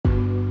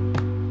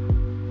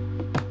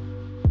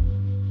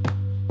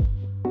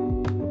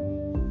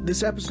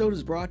This episode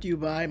is brought to you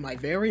by my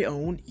very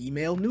own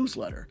email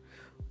newsletter.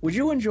 Would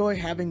you enjoy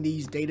having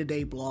these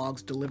day-to-day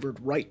blogs delivered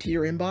right to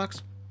your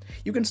inbox?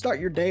 You can start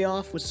your day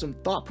off with some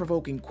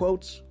thought-provoking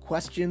quotes,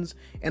 questions,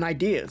 and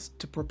ideas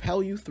to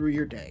propel you through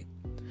your day.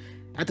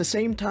 At the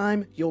same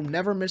time, you'll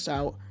never miss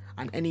out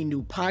on any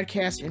new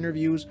podcast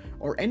interviews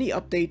or any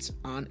updates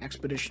on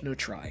Expedition to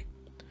Try.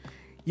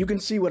 You can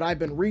see what I've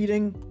been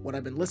reading, what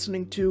I've been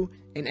listening to,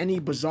 and any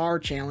bizarre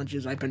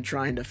challenges I've been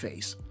trying to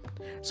face.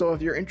 So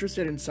if you're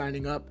interested in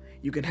signing up,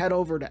 you can head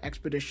over to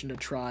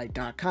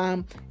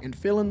expeditiontotry.com and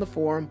fill in the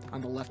form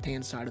on the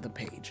left-hand side of the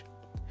page.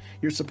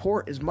 Your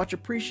support is much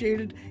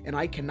appreciated, and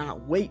I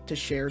cannot wait to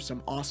share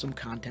some awesome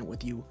content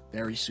with you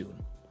very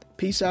soon.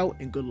 Peace out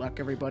and good luck,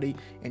 everybody.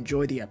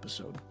 Enjoy the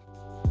episode.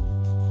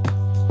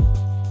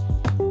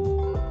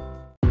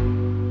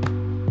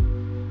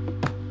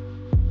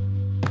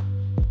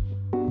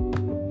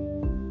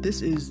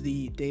 This is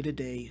the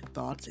day-to-day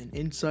thoughts and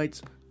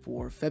insights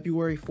for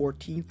February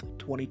 14th,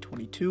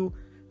 2022,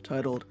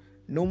 titled,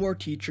 No More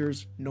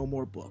Teachers, No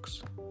More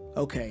Books.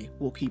 Okay,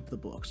 we'll keep the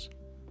books.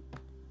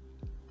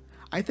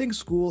 I think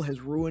school has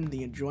ruined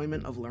the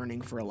enjoyment of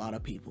learning for a lot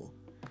of people.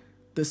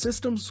 The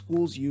system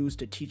schools use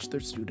to teach their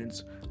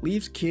students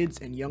leaves kids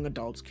and young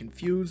adults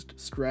confused,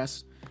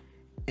 stressed,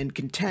 and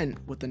content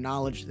with the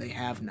knowledge they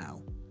have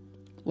now.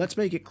 Let's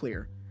make it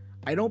clear,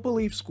 I don't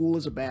believe school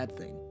is a bad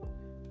thing.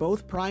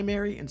 Both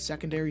primary and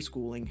secondary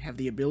schooling have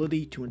the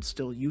ability to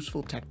instill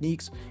useful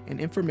techniques and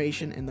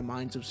information in the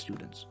minds of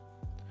students.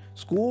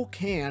 School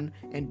can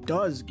and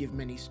does give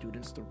many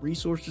students the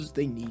resources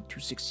they need to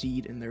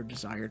succeed in their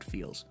desired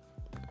fields.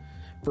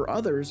 For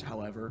others,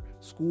 however,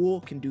 school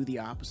can do the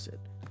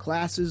opposite.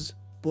 Classes,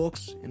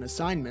 books, and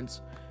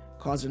assignments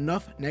cause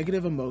enough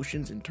negative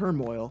emotions and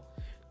turmoil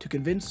to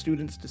convince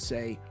students to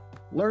say,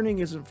 learning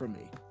isn't for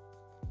me.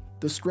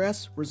 The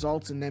stress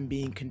results in them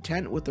being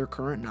content with their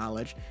current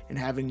knowledge and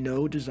having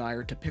no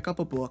desire to pick up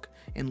a book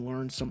and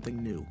learn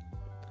something new.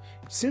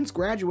 Since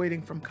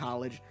graduating from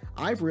college,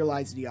 I've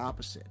realized the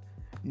opposite.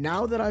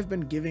 Now that I've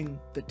been given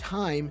the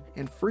time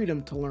and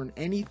freedom to learn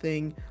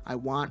anything I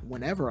want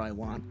whenever I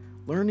want,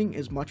 learning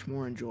is much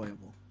more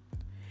enjoyable.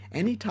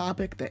 Any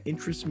topic that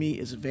interests me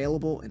is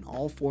available in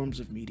all forms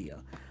of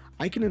media.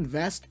 I can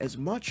invest as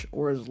much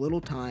or as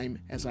little time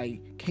as I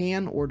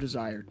can or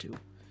desire to.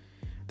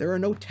 There are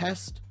no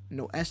tests,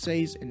 no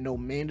essays, and no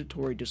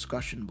mandatory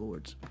discussion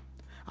boards.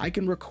 I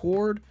can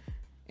record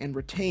and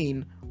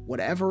retain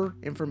whatever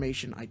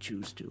information I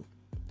choose to.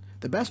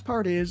 The best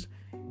part is,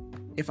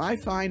 if I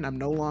find I'm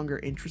no longer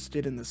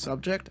interested in the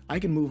subject, I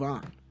can move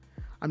on.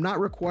 I'm not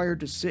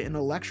required to sit in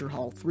a lecture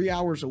hall 3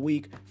 hours a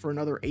week for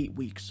another 8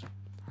 weeks.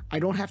 I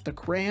don't have to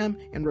cram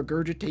and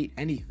regurgitate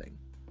anything.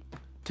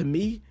 To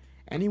me,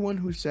 anyone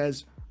who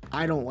says,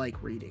 I don't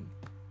like reading,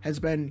 has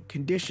been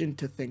conditioned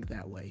to think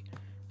that way.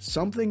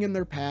 Something in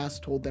their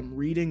past told them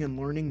reading and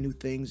learning new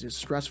things is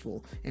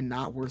stressful and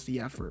not worth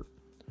the effort.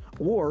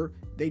 Or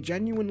they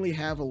genuinely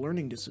have a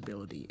learning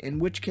disability, in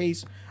which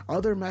case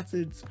other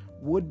methods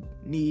would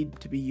need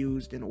to be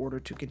used in order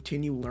to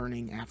continue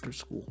learning after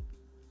school.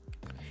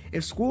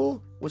 If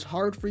school was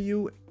hard for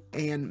you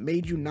and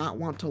made you not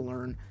want to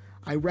learn,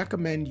 I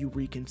recommend you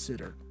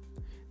reconsider.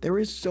 There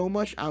is so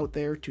much out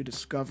there to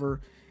discover,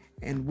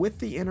 and with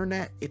the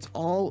internet, it's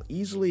all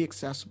easily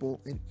accessible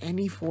in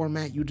any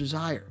format you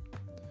desire.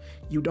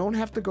 You don't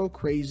have to go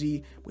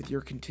crazy with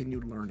your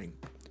continued learning.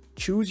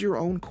 Choose your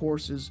own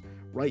courses,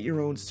 write your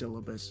own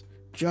syllabus.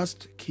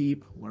 Just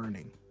keep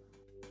learning.